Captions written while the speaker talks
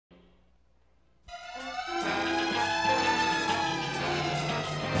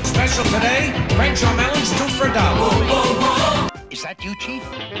special today, French or melons, 2 for $1. Is that you, Chief?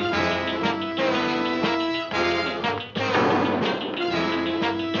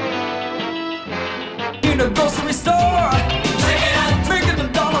 In a grocery store, making the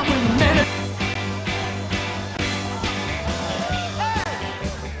dollar per minute.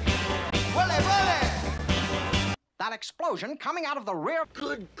 That explosion coming out of the rear.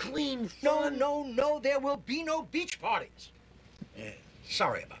 Good, clean No, fun. no, there will be no beach parties.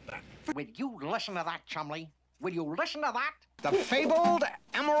 Sorry about that. Will you listen to that, Chumley? Will you listen to that? The fabled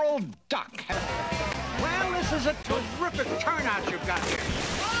emerald duck. Well, this is a terrific turnout you've got here.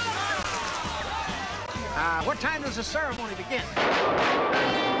 What time does the ceremony begin?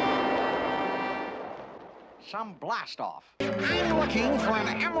 Some blast-off. I'm looking for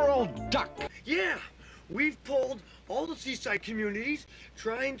an emerald duck. Yeah, we've polled all the seaside communities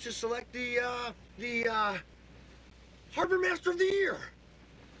trying to select the Harbor Master of the Year.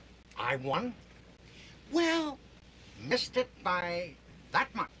 I won. Well, missed it by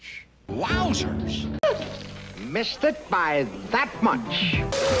that much. Wowzers! Missed it by that much.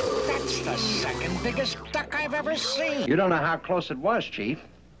 That's the second biggest duck I've ever seen. You don't know how close it was, Chief.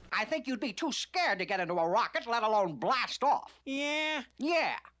 I think you'd be too scared to get into a rocket, let alone blast off. Yeah?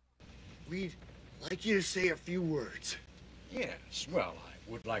 Yeah. We'd like you to say a few words. Yes, well,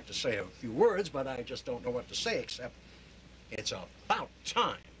 I would like to say a few words, but I just don't know what to say except it's about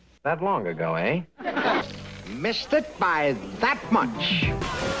time. That long ago, eh? Missed it by that much.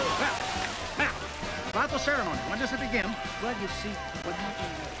 Now, about the ceremony. When does it begin? Well, you see,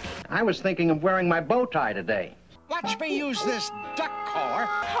 I was thinking of wearing my bow tie today. watch me use this duck collar.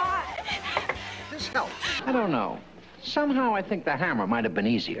 This helps. I don't know. Somehow I think the hammer might have been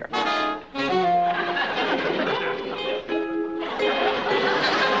easier.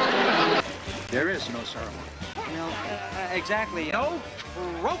 There is no ceremony. Exactly. No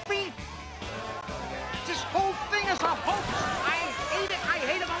trophy? This whole thing is a hoax. I hate it. I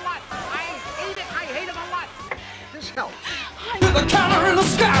hate him a lot. I hate it. I hate him a lot. This helps. With a counter in the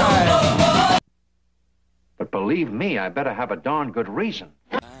sky. But believe me, I better have a darn good reason.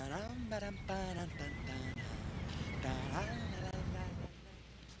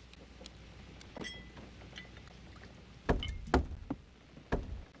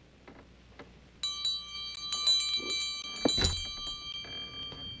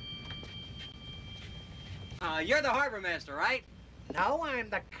 You're the harbor master, right? No, I'm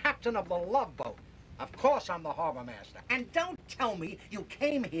the captain of the Love Boat. Of course I'm the harbor master. And don't tell me you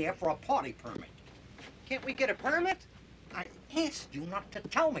came here for a party permit. Can't we get a permit? I asked you not to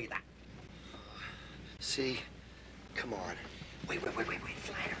tell me that. See? Come on. Wait.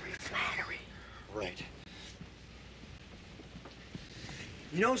 Flattery. Right.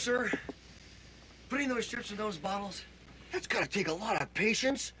 You know, sir, putting those strips in those bottles, that's gotta take a lot of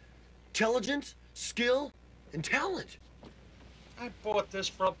patience, intelligence, skill, and talent. I bought this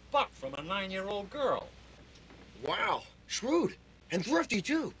for $1 from a 9-year-old girl. Wow, shrewd and thrifty,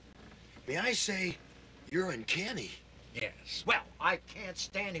 too. May I say, you're uncanny. Yes. Well, I can't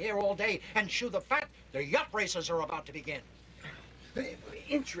stand here all day and chew the fat. The yacht races are about to begin.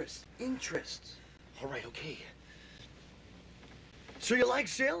 Interests. All right, okay. So you like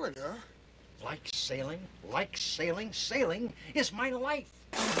sailing, huh? Like sailing. Sailing is my life.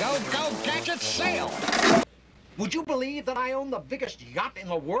 Go, Gadget, sail! Would you believe that I own the biggest yacht in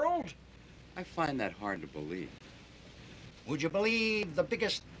the world? I find that hard to believe. Would you believe the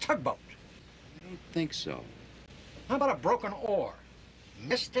biggest tugboat? I don't think so. How about a broken oar?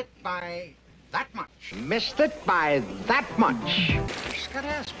 Missed it by that much. Missed it by that much. Just gotta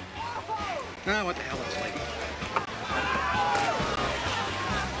ask me. Ah, what the hell, it's late.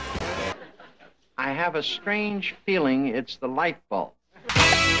 I have a strange feeling it's the light bulb.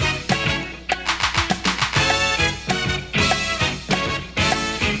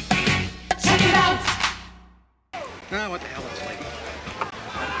 Ah, what the hell, it's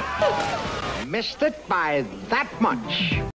late. Missed it by that much.